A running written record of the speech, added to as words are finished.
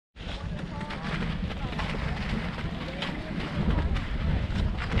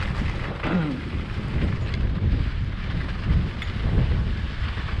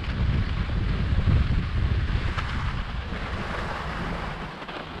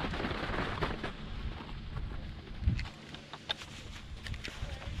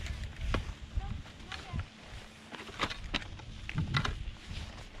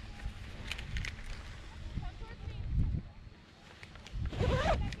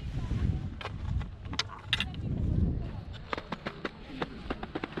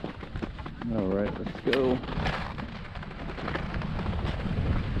Let's go.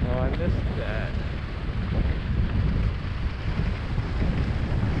 Oh, I missed that.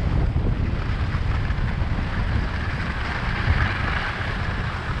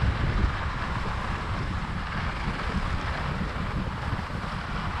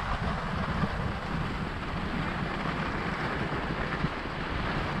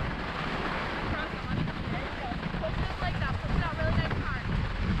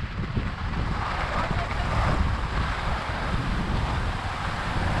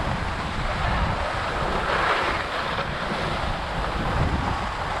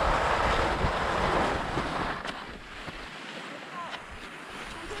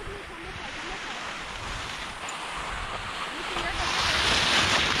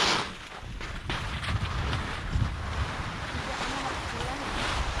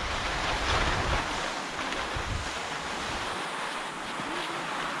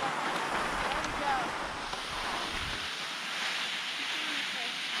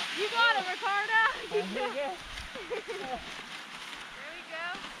 You got it, Ricardo! Here we go. There we go.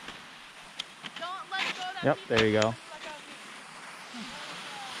 Don't let go of that. Yep, there you go.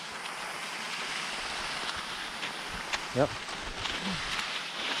 Yep.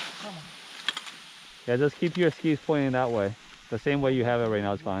 Yeah, just keep your skis pointing that way. The same way you have it right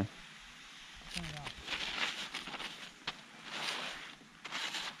now is fine.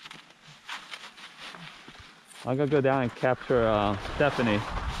 I'm gonna go down and capture Stephanie.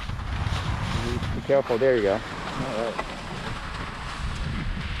 Be careful, there you go. All right.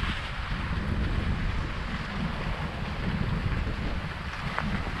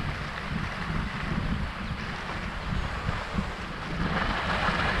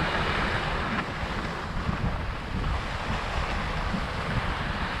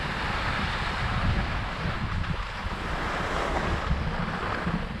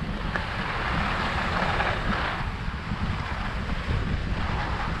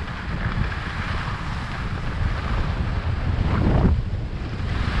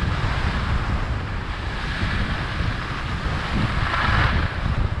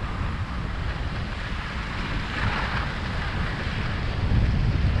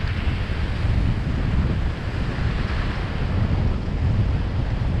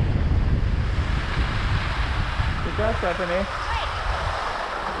 Good job, Stephanie.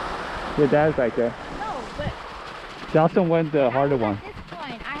 Your dad's back there. No, but Jocelyn went the harder one. at this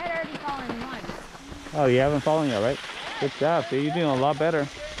point, I had already fallen once. Oh, you haven't fallen yet, right? Good job. See, you're doing a lot better.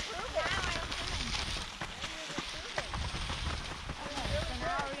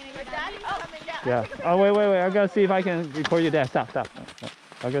 Yeah. Oh, wait. I gotta see if I can record your dad. Stop.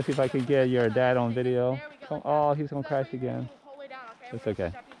 I gotta see if I can get your dad on video. Oh, he's gonna crash again. It's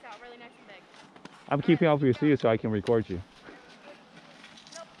okay. I'm keeping up with you so I can record you.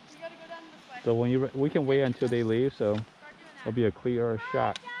 So when we can wait until they leave, so it'll be a clearer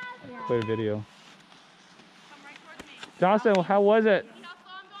shot, clear video. Johnson, how was it?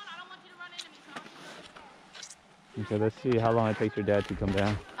 Okay, let's see how long it takes your dad to come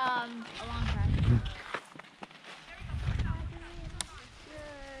down. A long time.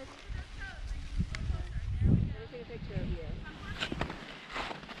 Take a picture of you.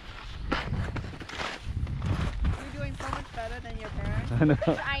 You're doing so much better than your parents. I know.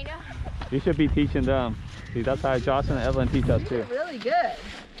 I know. You should be teaching them. See, that's how Jocelyn and Evelyn teach us too. Really good.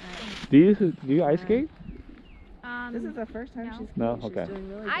 Do you ice skate? This is the first time she's No? She's Okay. doing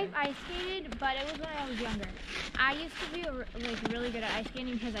really good. I've ice skated, but it was when I was younger. I used to be really good at ice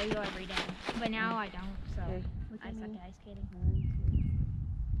skating because I go every day, but now I don't. So Okay, I suck at ice skating.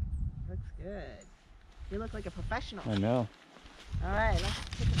 Looks good. You look like a professional. I know. All right, let's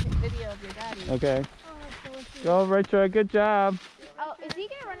take a video of your daddy. Okay. Oh, that's delicious. Go, Richard. Good job. Oh, is he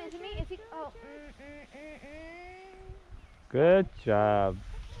gonna run into me? Is he? Oh. Good job.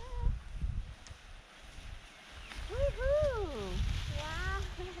 Woohoo! Wow.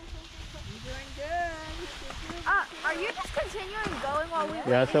 You're doing good. Are you just continuing going while we?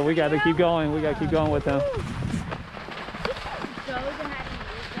 Yeah, so we got to keep going. We got to keep going with them. Goes and has to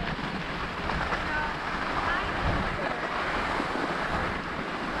use it.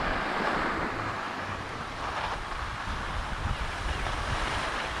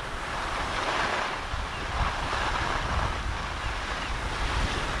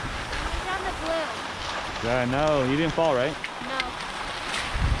 Down the blue. Yeah, no, you didn't fall, right? No.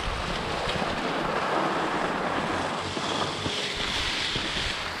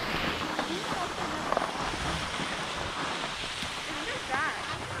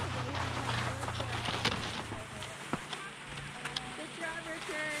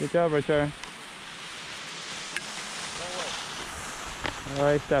 Good job, Richard. All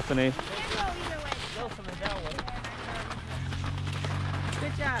right, Stephanie. Can't go either way.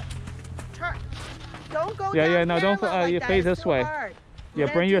 job. Turn. Don't go Yeah, down yeah, no, don't, parallel like you that. face It's this too way. hard. Yeah,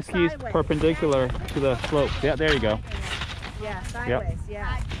 Then bring your do skis sideways. perpendicular to the slope. Yeah, there you go. Yeah, sideways.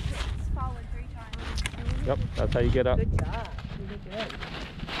 Yeah. It's fallen 3 times. Yep, that's how you get up. Good job. You did good.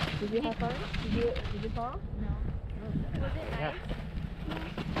 Did you have fun? Did you fall? No. Was it nice?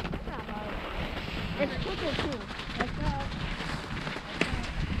 It's not hard. It's quicker too. Let's go.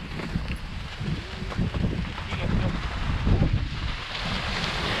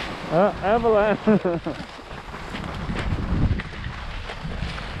 Evelyn.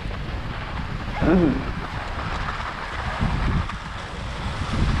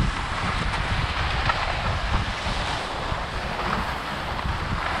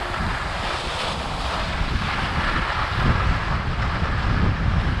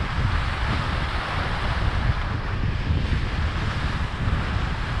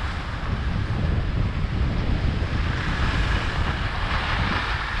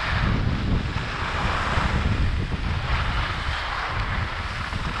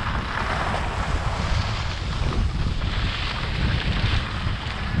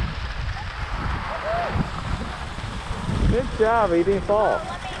 Good job, he didn't fall.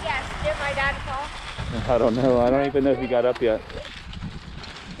 Let me guess. Did my dad fall? I don't know. I don't even know if he got up yet.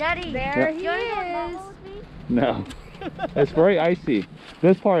 Daddy, There he is. No. It's very icy.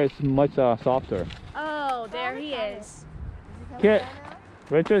 This part is much softer. Oh, there he is. Kit,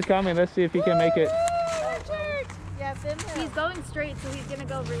 Richard's coming. Let's see if he can make it. Richard. Yeah, been there. He's going straight, so he's gonna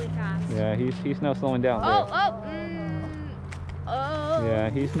go really fast. Yeah, he's now slowing down. Oh. Yeah,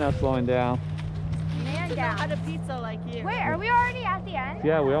 he's now slowing down. Man How down. to pizza like you. Wait, are we already at the end?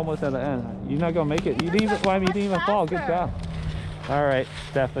 Yeah, we're almost at the end. You're not gonna make it. You didn't even. Well, I mean, you didn't even fall. Good job. All right,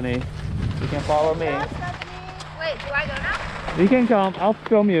 Stephanie, you can follow me. Wait, do I go now? You can come. I'll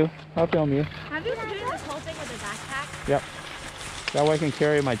film you. I'll film you. Have you been doing this whole thing with a backpack? Yep. That way I can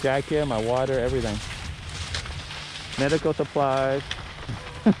carry my jacket, my water, everything. Medical supplies.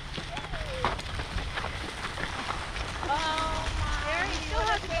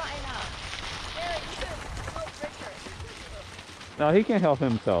 No, he can help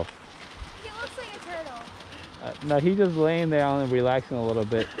himself. He looks like a turtle. No, he's just laying down and relaxing a little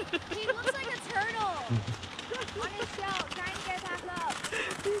bit. He looks like a turtle. On his shell, trying to get back up.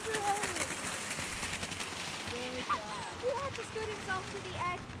 He's ready. He had to scoot himself to the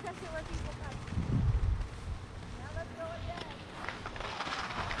edge because there were people coming. Now let's go again.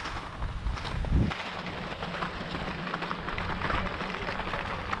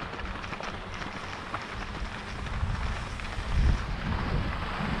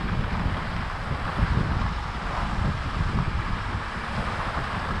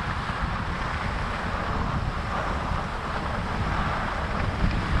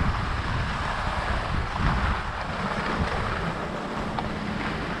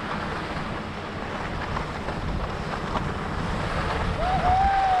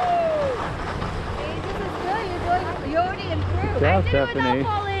 You already improved. Good job, I did Stephanie.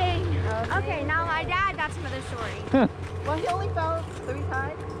 without falling. Okay, now my dad, that's another story. Well, he only fell 3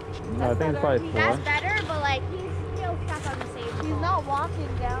 times. No, I think it's probably 4. That's better, but like he's still stuck on the same He's fall. not walking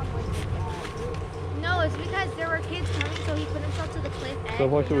down with his dad. No, it's because there were kids coming, so he put himself to the cliff edge. So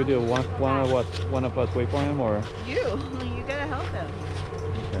what should we do? and now he's One of us wait for him, or? You gotta help him.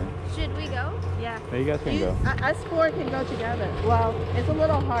 Okay. Should we go? Yeah. No, you guys can go. Us 4 can go together. Well, it's a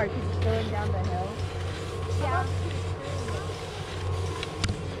little hard because it's going down the hill. Yeah.